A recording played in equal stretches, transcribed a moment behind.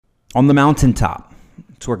On the mountaintop,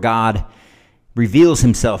 it's where God reveals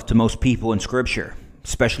himself to most people in Scripture,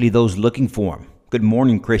 especially those looking for him. Good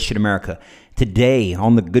morning, Christian America. Today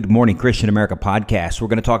on the Good Morning Christian America podcast, we're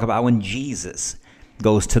going to talk about when Jesus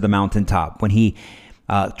goes to the mountaintop, when he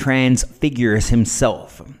transfigures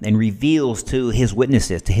himself and reveals to his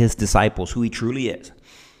witnesses, to his disciples, who he truly is,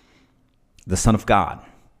 the Son of God,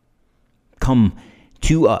 come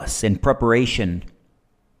to us in preparation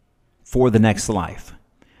for the next life,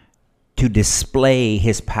 to display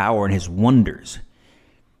his power and his wonders,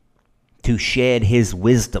 to shed his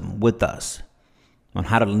wisdom with us on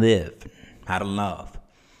how to live, how to love,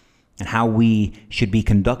 and how we should be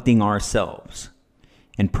conducting ourselves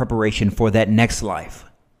in preparation for that next life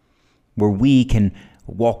where we can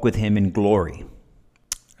walk with him in glory.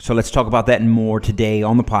 So let's talk about that and more today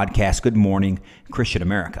on the podcast. Good morning, Christian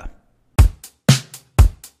America.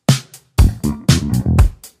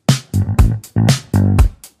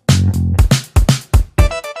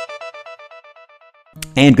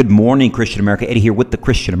 And good morning, Christian America. Eddie here with the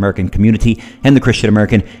Christian American community and the Christian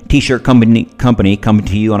American T-shirt company coming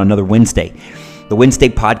to you on another Wednesday. The Wednesday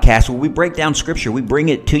podcast where we break down Scripture. We bring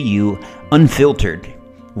it to you unfiltered,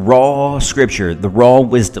 raw Scripture, the raw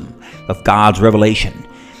wisdom of God's revelation.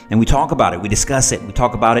 And we talk about it. We discuss it. We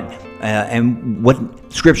talk about it and what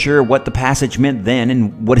Scripture, what the passage meant then,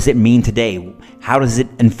 and what does it mean today? How does it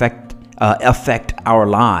affect our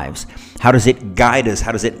lives? How does it guide us?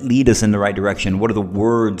 How does it lead us in the right direction? What are the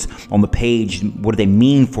words on the page? What do they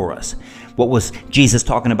mean for us? What was Jesus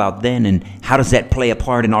talking about then, and how does that play a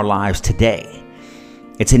part in our lives today?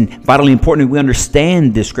 It's vitally important that we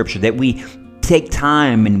understand this Scripture, that we take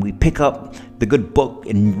time and we pick up the good book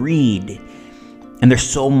and read. And there's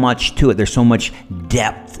so much to it. There's so much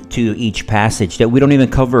depth to each passage that we don't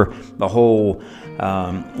even cover the whole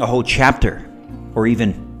chapter or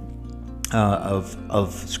even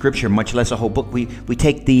of Scripture, much less a whole book. We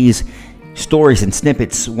take these stories and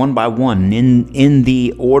snippets one by one in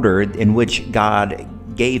the order in which God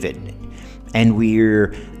gave it. And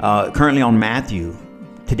we're currently on Matthew.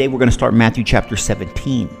 Today we're going to start Matthew chapter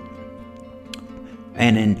 17.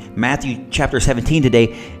 And in Matthew chapter 17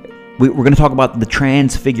 today, we're going to talk about the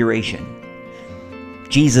transfiguration.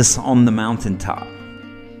 Jesus on the mountaintop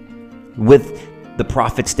with the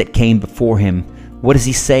prophets that came before him. What does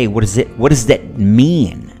he say? What does that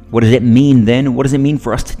mean? What does it mean then? What does it mean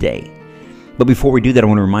for us today? But before we do that, I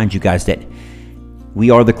want to remind you guys that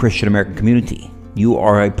we are the Christian American community. You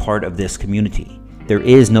are a part of this community. There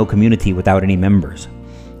is no community without any members.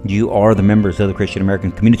 You are the members of the Christian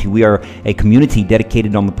American community. We are a community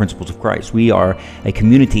dedicated on the principles of Christ. We are a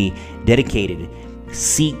community dedicated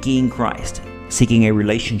seeking Christ, seeking a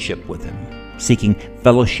relationship with him, seeking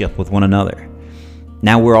fellowship with one another.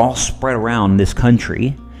 Now we're all spread around this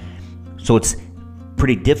country, so it's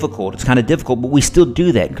pretty difficult. It's kind of difficult, but we still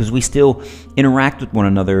do that because we still interact with one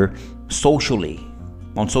another socially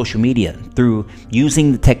on social media through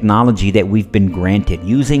using the technology that we've been granted,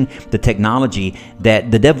 using the technology that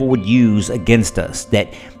the devil would use against us,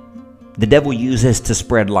 that the devil uses to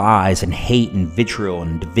spread lies and hate and vitriol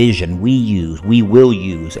and division. We will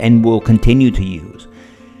use, and will continue to use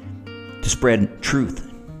to spread truth,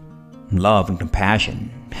 love and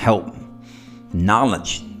compassion, help,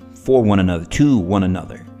 knowledge for one another, to one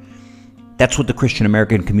another. That's what the Christian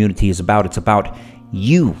American community is about. It's about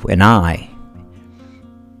you and I,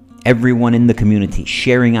 everyone in the community,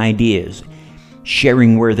 sharing ideas,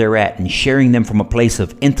 sharing where they're at, and sharing them from a place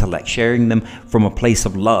of intellect, sharing them from a place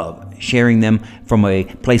of love, sharing them from a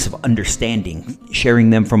place of understanding, sharing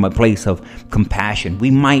them from a place of compassion.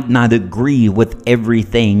 We might not agree with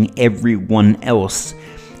everything everyone else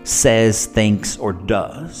says, thinks, or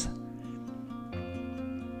does.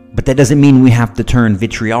 But that doesn't mean we have to turn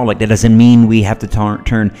vitriolic. That doesn't mean we have to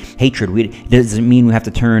turn hatred. It doesn't mean we have to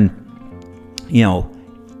turn,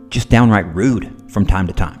 just downright rude from time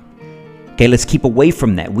to time. Okay, let's keep away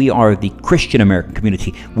from that. We are the Christian American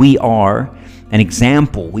community. We are an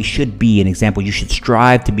example. We should be an example. You should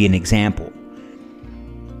strive to be an example.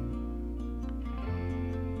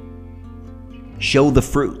 Show the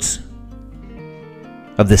fruits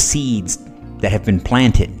of the seeds that have been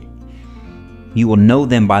planted. You will know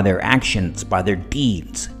them by their actions, by their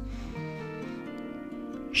deeds.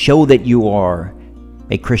 Show that you are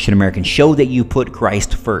a Christian American. Show that you put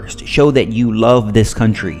Christ first. Show that you love this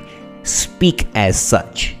country. Speak as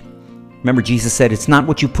such. Remember, Jesus said it's not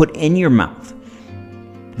what you put in your mouth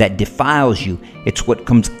that defiles you. It's what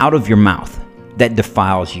comes out of your mouth that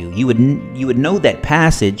defiles you. You would know that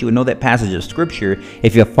passage. You would know that passage of Scripture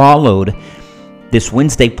if you followed this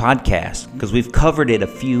Wednesday podcast, because we've covered it a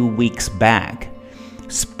few weeks back,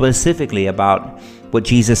 specifically about what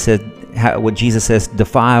Jesus says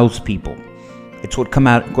defiles people. It's what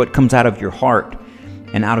comes out of your heart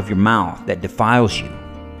and out of your mouth that defiles you.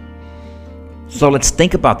 So let's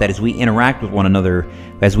think about that as we interact with one another,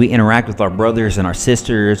 as we interact with our brothers and our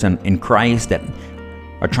sisters in Christ that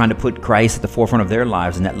are trying to put Christ at the forefront of their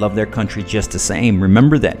lives and that love their country just the same.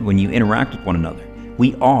 Remember that when you interact with one another.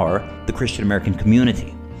 We are the Christian American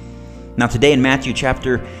community. Now today in Matthew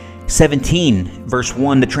chapter 17, verse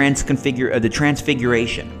 1, the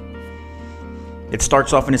transfiguration. It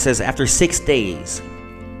starts off and it says, after 6 days,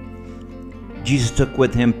 Jesus took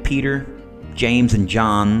with him Peter, James, and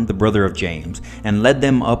John, the brother of James, and led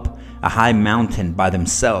them up a high mountain by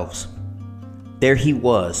themselves. There he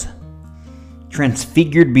was,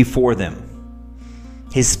 transfigured before them.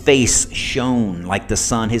 His face shone like the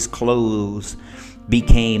sun. His clothes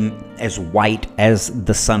became as white as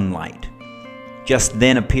the sunlight. Just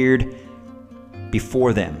then appeared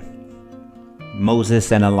before them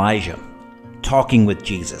Moses and Elijah, talking with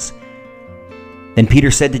Jesus. Then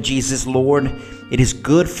Peter said to Jesus, Lord, it is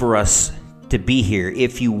good for us to be here.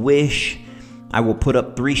 If you wish, I will put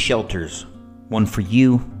up 3 shelters, one for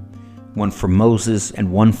you, one for Moses,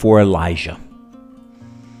 and one for Elijah.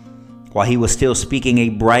 While he was still speaking, a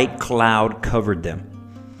bright cloud covered them,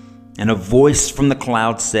 and a voice from the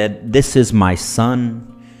cloud said, This is my Son,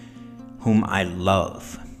 whom I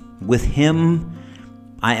love. With him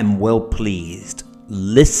I am well pleased.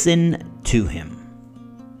 Listen to him.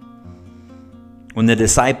 When the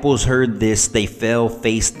disciples heard this, they fell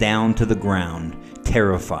face down to the ground,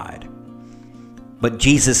 terrified. But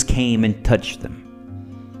Jesus came and touched them.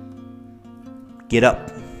 Get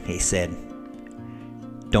up, he said.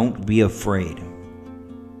 Don't be afraid.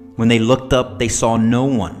 When they looked up, they saw no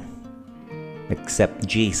one except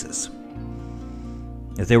Jesus.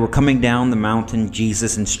 As they were coming down the mountain,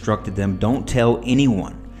 Jesus instructed them, Don't tell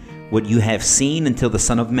anyone what you have seen until the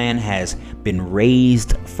Son of Man has been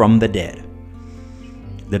raised from the dead.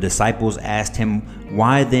 The disciples asked him,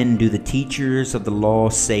 Why then do the teachers of the law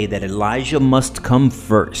say that Elijah must come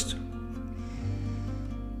first?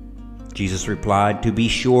 Jesus replied, To be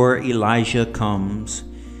sure, Elijah comes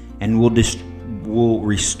and will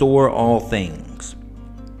restore all things.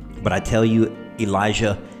 But I tell you,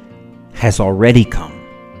 Elijah has already come,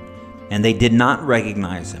 and they did not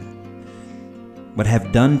recognize him, but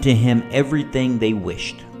have done to him everything they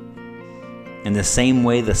wished. In the same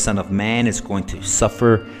way, the Son of Man is going to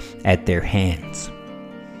suffer at their hands.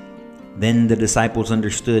 Then the disciples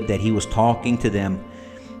understood that he was talking to them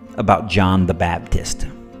about John the Baptist.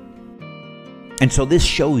 And so this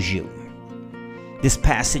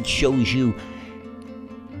passage shows you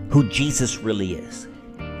who Jesus really is.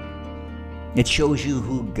 It shows you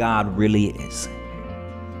who God really is.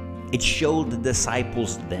 It showed the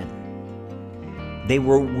disciples then. They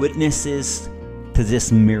were witnesses to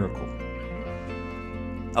this miracle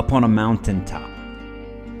upon a mountaintop.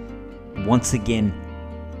 Once again,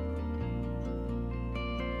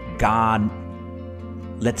 God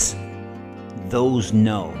lets those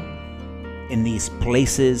know in these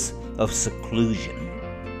places of seclusion,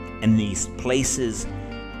 in these places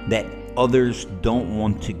that others don't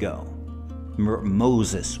want to go. Remember,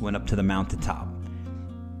 Moses went up to the mountaintop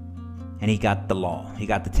and he got the law. He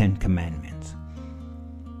got the 10 Commandments.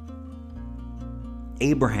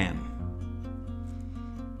 Abraham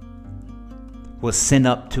was sent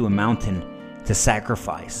up to a mountain to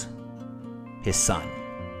sacrifice his son,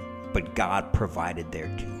 but God provided there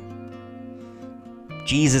too.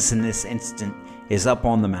 Jesus in this instant is up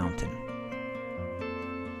on the mountain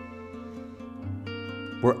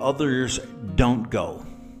where others don't go.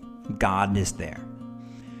 God is there.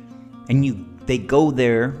 And they go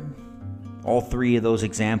there, all 3 of those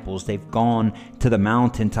examples, they've gone to the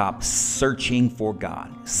mountaintop searching for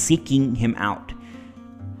God, seeking him out.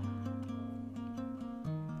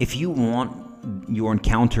 If you want your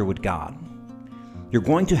encounter with God, you're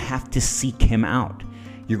going to have to seek him out.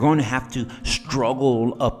 You're going to have to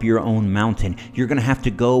struggle up your own mountain. You're going to have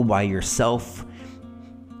to go by yourself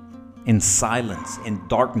in silence, in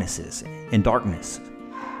darkness,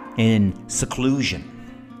 in seclusion.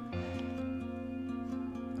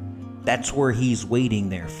 That's where he's waiting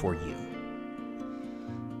there for you.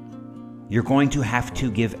 You're going to have to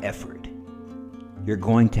give effort. You're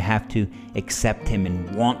going to have to accept him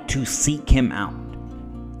and want to seek him out.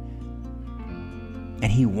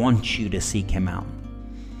 And he wants you to seek him out.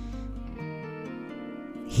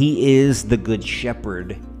 He is the Good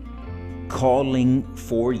Shepherd calling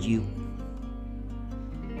for you.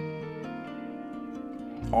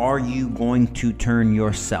 Are you going to turn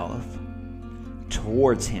yourself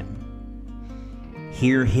towards him,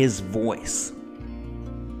 hear his voice,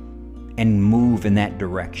 and move in that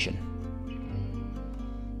direction?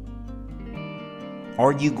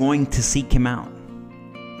 Are you going to seek him out?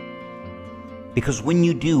 Because when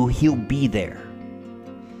you do, he'll be there.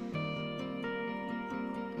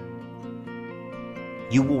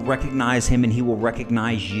 You will recognize him and he will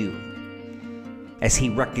recognize you as he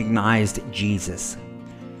recognized Jesus.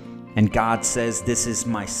 And God says, "This is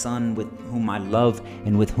my son with whom I love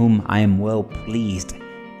and with whom I am well pleased."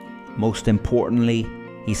 Most importantly,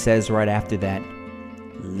 he says right after that,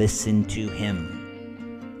 listen to him.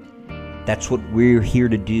 That's what we're here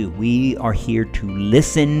to do. We are here to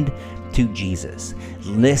listen to Jesus.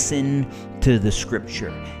 Listen to the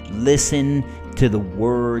scripture. Listen to the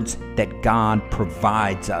words that God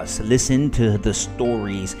provides us. Listen to the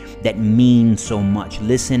stories that mean so much.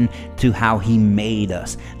 Listen to how he made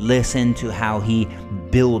us. Listen to how he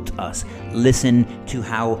built us. Listen to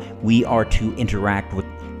how we are to interact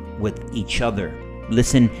with each other.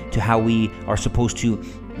 Listen to how we are supposed to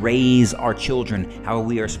raise our children, how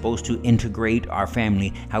we are supposed to integrate our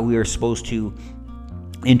family, how we are supposed to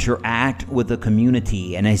interact with a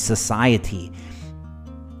community and a society.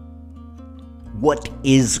 What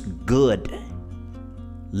is good?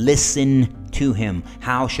 Listen to him.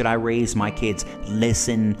 How should I raise my kids?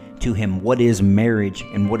 Listen to him. What is marriage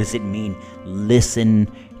and what does it mean? Listen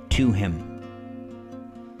to him.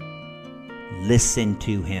 Listen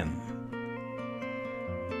to him.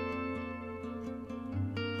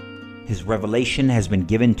 His revelation has been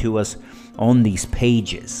given to us on these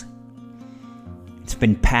pages. It's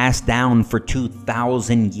been passed down for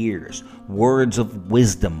 2,000 years. Words of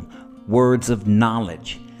wisdom, words of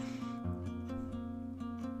knowledge,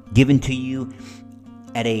 given to you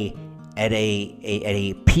at a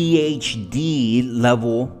PhD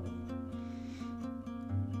level,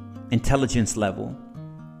 intelligence level,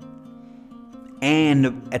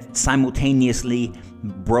 and simultaneously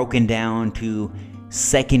broken down to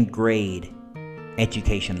second grade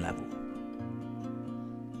education level.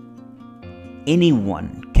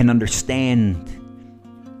 Anyone can understand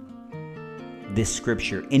this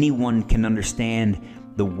scripture. Anyone can understand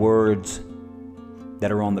the words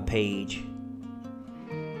that are on the page.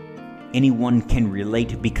 Anyone can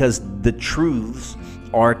relate because the truths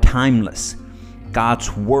are timeless.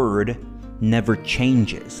 God's word never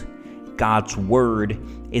changes. God's word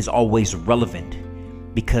is always relevant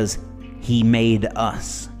because he made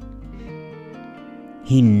us.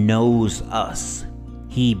 He knows us.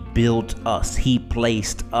 He built us. He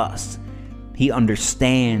placed us. He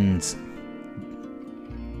understands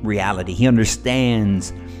reality. He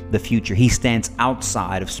understands the future. He stands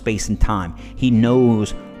outside of space and time. He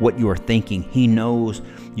knows what you are thinking. He knows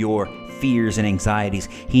your fears and anxieties.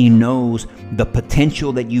 He knows the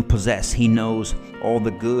potential that you possess. He knows all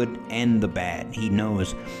the good and the bad. He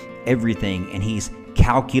knows everything, and he's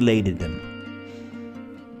calculated them.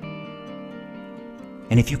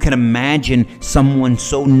 And if you can imagine someone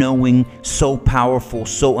so knowing, so powerful,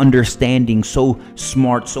 so understanding, so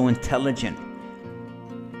smart, so intelligent,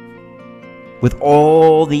 with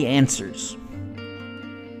all the answers,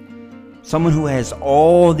 someone who has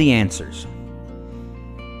all the answers,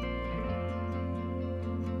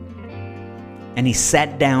 and he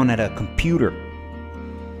sat down at a computer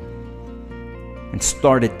and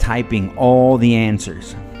started typing all the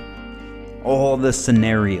answers, all the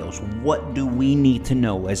scenarios. What do we need to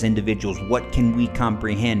know as individuals? What can we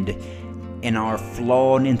comprehend in our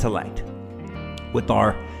flawed intellect, with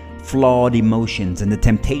our flawed emotions and the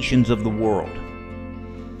temptations of the world?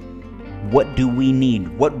 What do we need?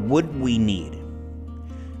 What would we need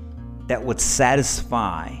that would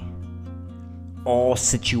satisfy all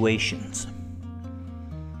situations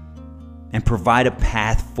and provide a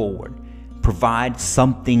path forward? Provide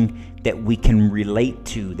something that we can relate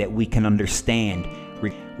to, that we can understand,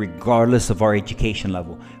 regardless of our education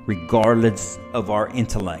level, regardless of our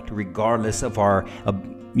intellect, regardless of our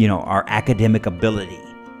academic ability.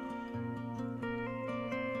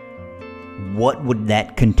 What would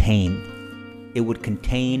that contain? It would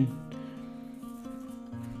contain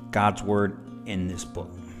God's word in this book.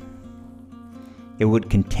 It would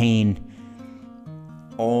contain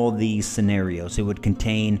all these scenarios. It would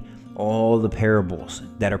contain all the parables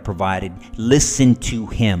that are provided. Listen to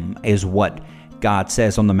him is what God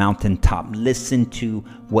says on the mountaintop. Listen to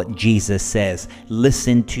what Jesus says.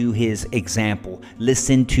 Listen to his example.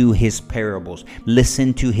 Listen to his parables.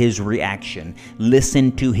 Listen to his reaction.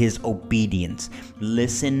 Listen to his obedience.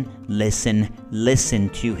 Listen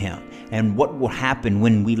to him. And what will happen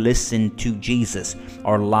when we listen to Jesus?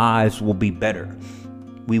 Our lives will be better.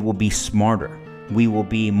 We will be smarter. We will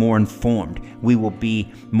be more informed. We will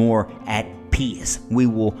be more at peace. We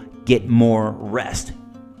will get more rest.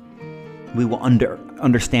 We will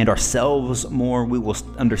understand ourselves more. We will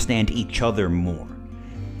understand each other more.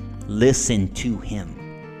 Listen to him.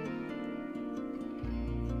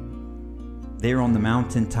 There on the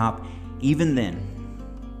mountaintop, even then,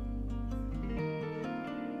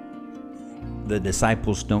 the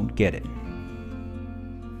disciples don't get it.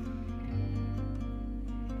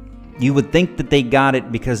 You would think that they got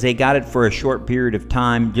it because they got it for a short period of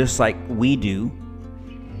time, just like we do.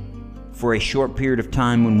 For a short period of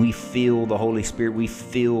time, when we feel the Holy Spirit, we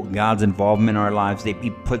feel God's involvement in our lives.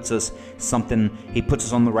 He puts us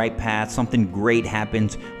on the right path. Something great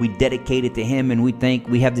happens. We dedicate it to him, and we think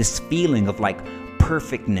we have this feeling of like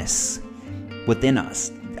perfectness within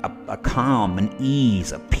us, a calm, an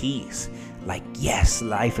ease, a peace. Like, yes,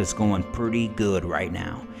 life is going pretty good right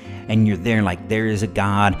now. And you're there like, there is a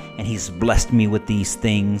God, and he's blessed me with these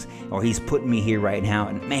things, or he's put me here right now,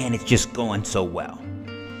 and man, it's just going so well.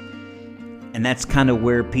 And that's kind of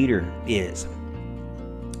where Peter is.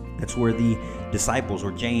 That's where the disciples,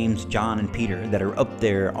 or James, John, and Peter, that are up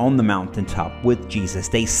there on the mountaintop with Jesus,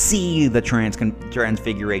 they see the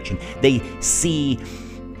transfiguration. They see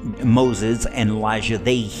Moses and Elijah.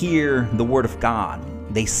 They hear the word of God.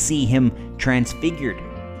 They see him transfigured.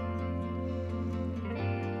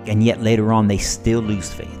 And yet later on, they still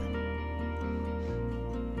lose faith.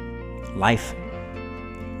 Life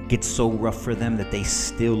gets so rough for them that they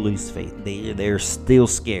still lose faith. They're still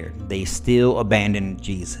scared. They still abandon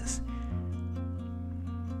Jesus.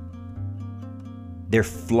 They're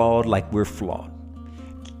flawed like we're flawed.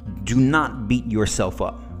 Do not beat yourself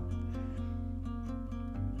up.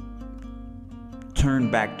 Turn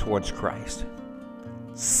back towards Christ.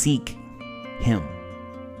 Seek him.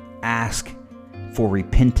 Ask for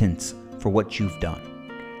repentance for what you've done,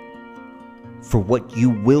 for what you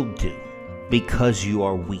will do, because you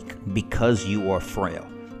are weak, because you are frail,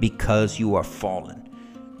 because you are fallen.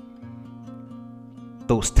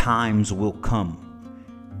 Those times will come.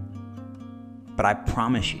 But I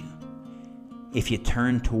promise you, if you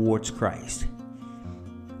turn towards Christ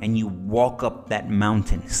and you walk up that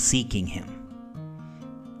mountain seeking him,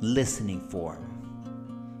 listening for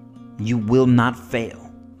him, you will not fail.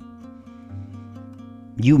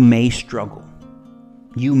 You may struggle.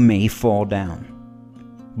 You may fall down,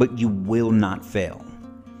 but you will not fail.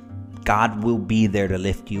 God will be there to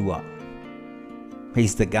lift you up.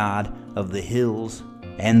 He's the God of the hills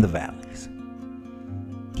and the valleys.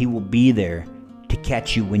 He will be there to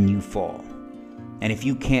catch you when you fall. And if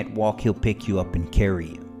you can't walk, he'll pick you up and carry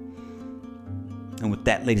you. And with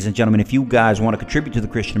that, ladies and gentlemen, if you guys want to contribute to the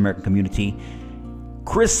Christian American community,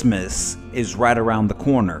 Christmas is right around the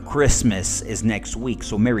corner. Christmas is next week.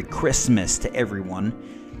 So Merry Christmas to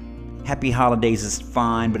everyone. Happy holidays is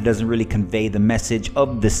fine, but it doesn't really convey the message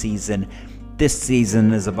of the season. This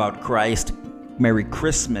season is about Christ. Merry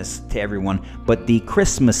Christmas to everyone. But the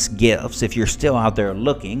Christmas gifts, if you're still out there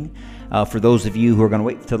looking, for those of you who are going to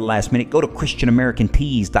wait till the last minute, go to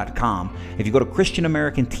ChristianAmericanTees.com. If you go to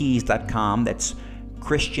ChristianAmericanTees.com, that's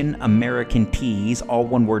Christian American Tees, all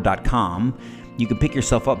one word.com. You can pick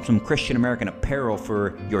yourself up some Christian American apparel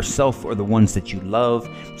for yourself or the ones that you love.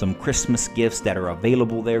 Some Christmas gifts that are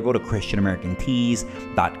available there. Go to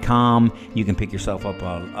ChristianAmericanTees.com. You can pick yourself up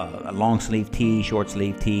a long sleeve tee, short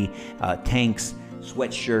sleeve tee, tanks,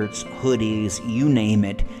 sweatshirts, hoodies, you name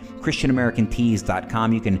it.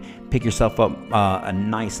 ChristianAmericanTees.com. You can pick yourself up a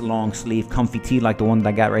nice long sleeve comfy tee like the one that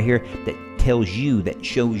I got right here that tells you, that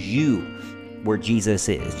shows you where Jesus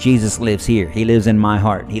is. Jesus lives here. He lives in my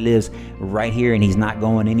heart. He lives right here, and he's not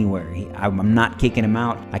going anywhere. I'm not kicking him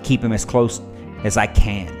out. I keep him as close as I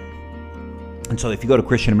can. And so if you go to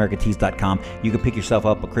ChristianAmericanTees.com, you can pick yourself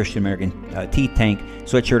up a Christian American tee, tank,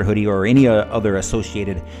 sweatshirt, hoodie, or any other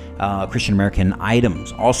associated Christian American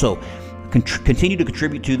items. Also, continue to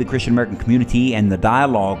contribute to the Christian American community and the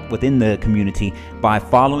dialogue within the community by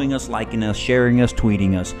following us, liking us, sharing us,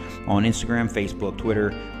 tweeting us on Instagram, Facebook,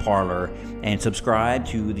 Twitter, Parler, and subscribe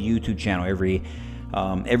to the YouTube channel every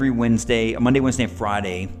Wednesday, Monday, Wednesday, and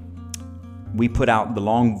Friday. We put out the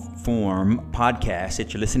long form podcast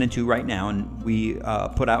that you're listening to right now, and we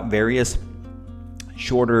put out various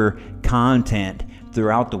shorter content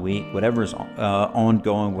throughout the week, whatever's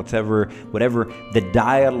ongoing, whatever the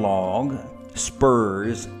dialogue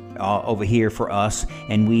spurs over here for us,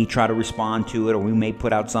 and we try to respond to it, or we may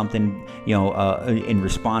put out something, in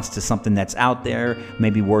response to something that's out there,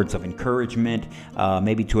 maybe words of encouragement,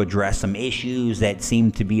 maybe to address some issues that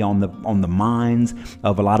seem to be on the minds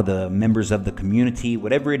of a lot of the members of the community.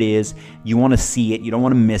 Whatever it is, you want to see it, you don't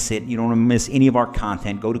want to miss it, you don't want to miss any of our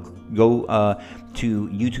content. Go to to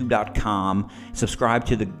youtube.com, subscribe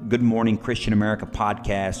to the Good Morning Christian America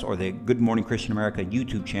podcast or the Good Morning Christian America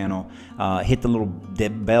YouTube channel. Hit the little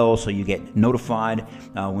bell so you get notified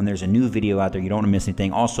when there's a new video out there. You don't want to miss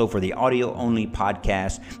anything. Also, for the audio-only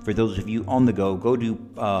podcast, for those of you on the go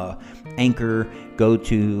to Anchor, go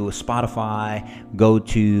to Spotify, go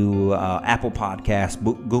to Apple Podcasts,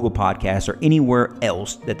 Google Podcasts, or anywhere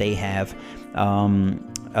else that they have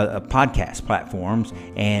podcast platforms,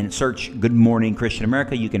 and search Good Morning Christian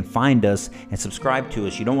America. You can find us and subscribe to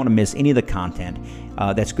us. You don't want to miss any of the content.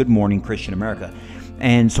 That's Good Morning Christian America.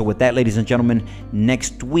 And so with that, ladies and gentlemen,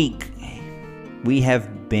 next week we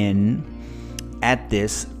have been at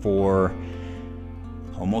this for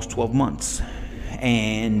almost 12 months.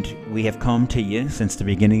 And we have come to you since the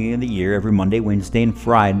beginning of the year, every Monday, Wednesday, and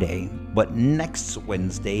Friday. But next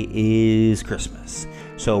Wednesday is Christmas.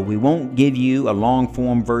 So we won't give you a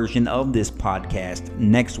long-form version of this podcast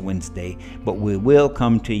next Wednesday, but we will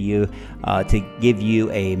come to you to give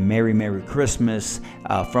you a Merry, Merry Christmas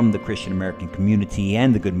from the Christian American community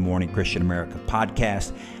and the Good Morning Christian America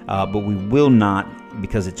podcast. But we will not,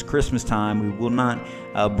 because it's Christmas time, we will not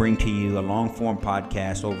bring to you a long-form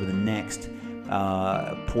podcast over the next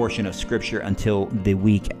portion of Scripture until the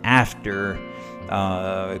week after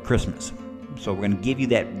Christmas. So we're going to give you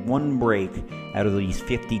that one break out of these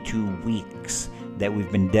 52 weeks that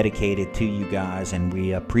we've been dedicated to you guys, and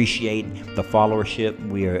we appreciate the followership.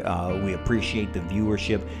 We appreciate the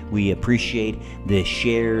viewership. We appreciate the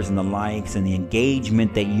shares and the likes and the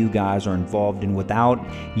engagement that you guys are involved in. Without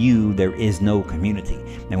you, there is no community.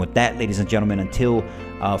 And with that, ladies and gentlemen, until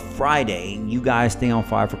Friday, you guys stay on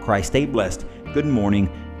fire for Christ. Stay blessed. Good morning,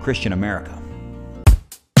 Christian America.